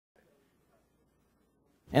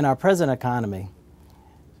In our present economy,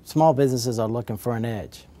 small businesses are looking for an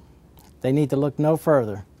edge. They need to look no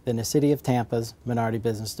further than the City of Tampa's Minority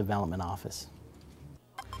Business Development Office.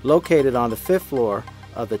 Located on the 5th floor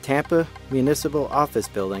of the Tampa Municipal Office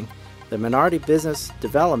Building, the Minority Business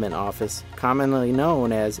Development Office, commonly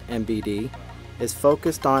known as MBD, is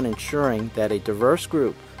focused on ensuring that a diverse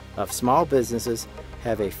group of small businesses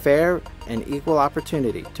have a fair and equal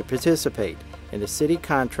opportunity to participate in the city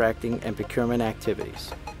contracting and procurement activities.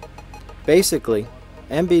 Basically,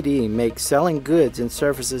 MBD makes selling goods and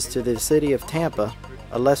services to the City of Tampa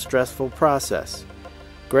a less stressful process.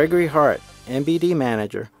 Gregory Hart, MBD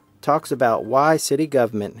manager, talks about why city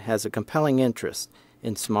government has a compelling interest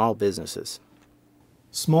in small businesses.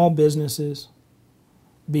 Small businesses,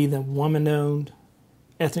 be them woman-owned,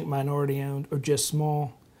 ethnic minority-owned, or just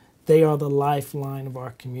small, they are the lifeline of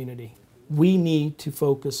our community. We need to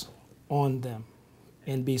focus on them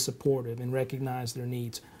and be supportive and recognize their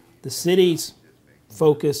needs. The city's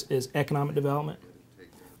focus is economic development.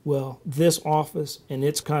 Well, this office and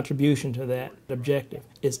its contribution to that objective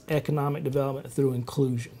is economic development through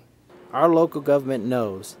inclusion. Our local government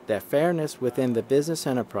knows that fairness within the business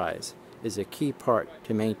enterprise is a key part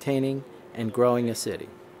to maintaining and growing a city.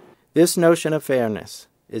 This notion of fairness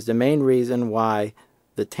is the main reason why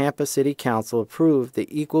the Tampa City Council approved the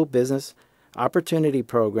Equal Business Opportunity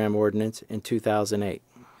Program ordinance in 2008.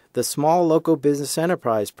 The Small Local Business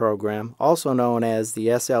Enterprise Program, also known as the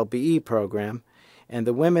SLBE program, and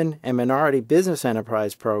the Women and Minority Business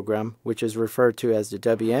Enterprise Program, which is referred to as the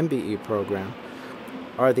WMBE program,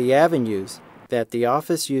 are the avenues that the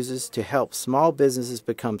office uses to help small businesses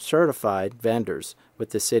become certified vendors with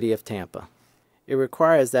the City of Tampa. It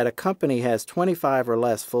requires that a company has 25 or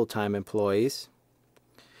less full-time employees.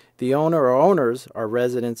 The owner or owners are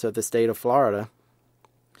residents of the state of Florida.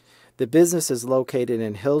 The business is located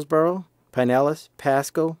in Hillsborough, Pinellas,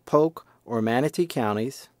 Pasco, Polk, or Manatee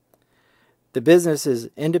counties. The business is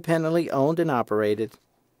independently owned and operated,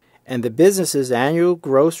 and the business's annual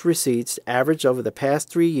gross receipts averaged over the past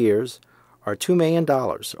 3 years are $2 million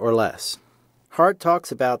or less. Hart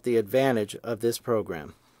talks about the advantage of this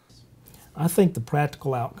program. I think the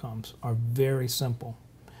practical outcomes are very simple,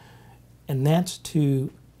 and that's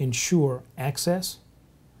to ensure access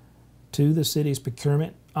to the city's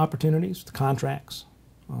procurement opportunities, the contracts,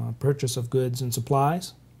 purchase of goods and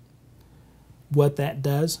supplies. What that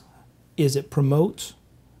does is it promotes,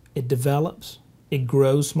 it develops, it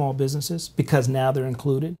grows small businesses because now they're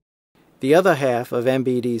included. The other half of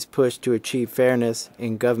MBD's push to achieve fairness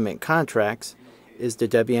in government contracts is the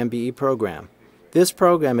WMBE program. This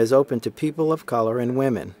program is open to people of color and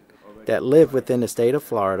women that live within the state of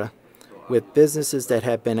Florida with businesses that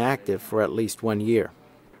have been active for at least 1 year.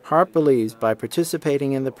 Hart believes by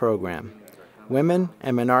participating in the program, women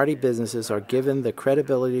and minority businesses are given the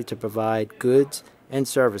credibility to provide goods and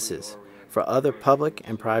services for other public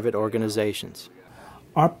and private organizations.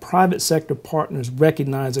 Our private sector partners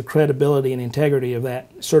recognize the credibility and integrity of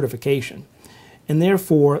that certification, and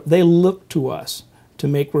therefore they look to us to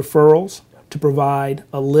make referrals, to provide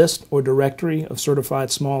a list or directory of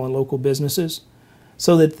certified small and local businesses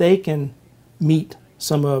so that they can meet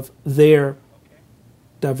some of their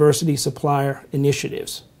diversity supplier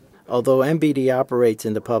initiatives. Although MBD operates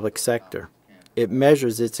in the public sector, it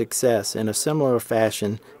measures its success in a similar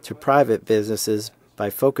fashion to private businesses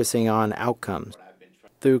by focusing on outcomes.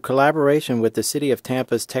 Through collaboration with the City of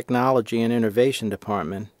Tampa's Technology and Innovation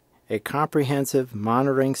Department, a comprehensive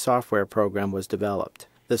monitoring software program was developed.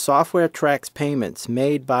 The software tracks payments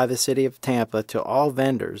made by the City of Tampa to all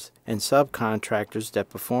vendors and subcontractors that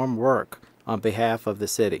perform work on behalf of the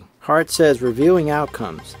city. Hart says reviewing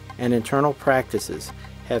outcomes and internal practices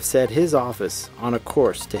have set his office on a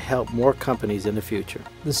course to help more companies in the future.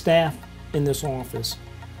 The staff in this office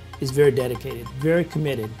is very dedicated, very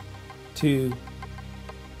committed to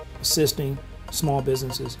assisting small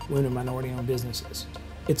businesses, women and minority-owned businesses.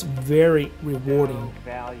 It's very rewarding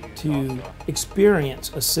to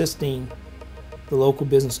experience assisting the local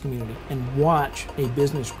business community and watch a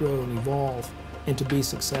business grow and evolve and to be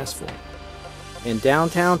successful. In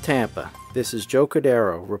downtown Tampa, this is Joe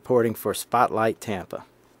Cordero reporting for Spotlight Tampa.